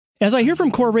As I hear from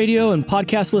Core Radio and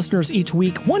podcast listeners each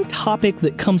week, one topic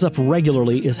that comes up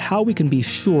regularly is how we can be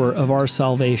sure of our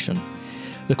salvation.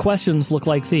 The questions look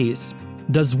like these.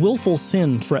 Does willful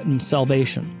sin threaten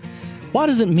salvation? What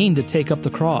does it mean to take up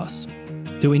the cross?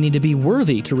 Do we need to be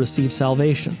worthy to receive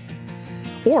salvation?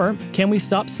 Or can we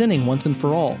stop sinning once and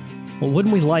for all? Well,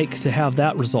 wouldn't we like to have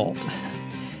that resolved?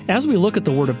 As we look at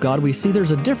the Word of God, we see there's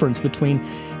a difference between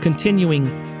continuing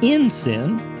in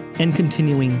sin and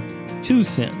continuing to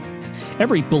sin.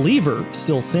 Every believer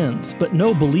still sins, but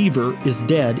no believer is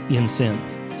dead in sin.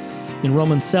 In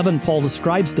Romans 7, Paul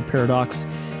describes the paradox.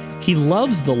 He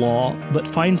loves the law, but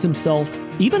finds himself,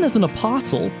 even as an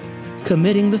apostle,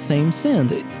 committing the same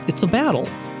sins. It's a battle.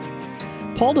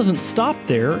 Paul doesn't stop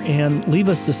there and leave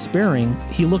us despairing.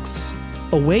 He looks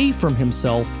away from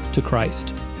himself to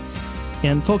Christ.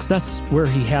 And folks, that's where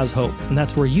he has hope, and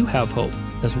that's where you have hope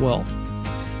as well.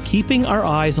 Keeping our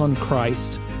eyes on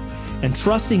Christ and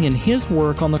trusting in His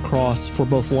work on the cross for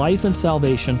both life and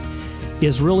salvation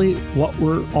is really what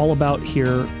we're all about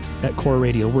here at Core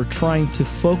Radio. We're trying to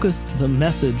focus the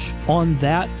message on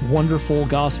that wonderful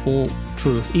gospel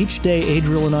truth. Each day,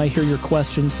 Adriel and I hear your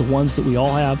questions, the ones that we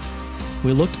all have.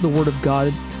 We look to the Word of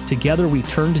God. Together, we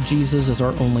turn to Jesus as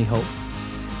our only hope.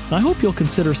 And I hope you'll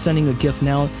consider sending a gift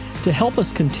now to help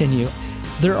us continue.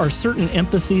 There are certain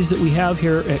emphases that we have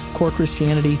here at Core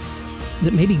Christianity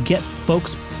that maybe get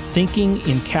folks thinking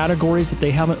in categories that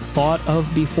they haven't thought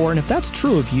of before. And if that's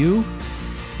true of you,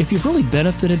 if you've really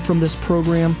benefited from this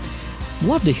program,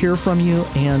 love to hear from you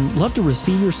and love to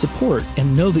receive your support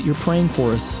and know that you're praying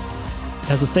for us.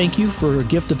 As a thank you for a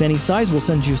gift of any size, we'll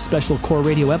send you a special Core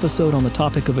Radio episode on the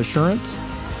topic of assurance.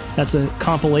 That's a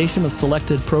compilation of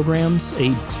selected programs,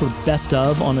 a sort of best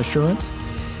of on assurance.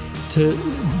 To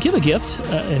give a gift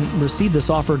and receive this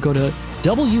offer, go to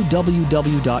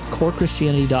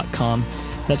www.corechristianity.com.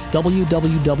 That's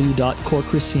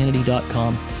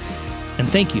www.corechristianity.com. And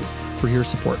thank you for your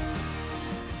support.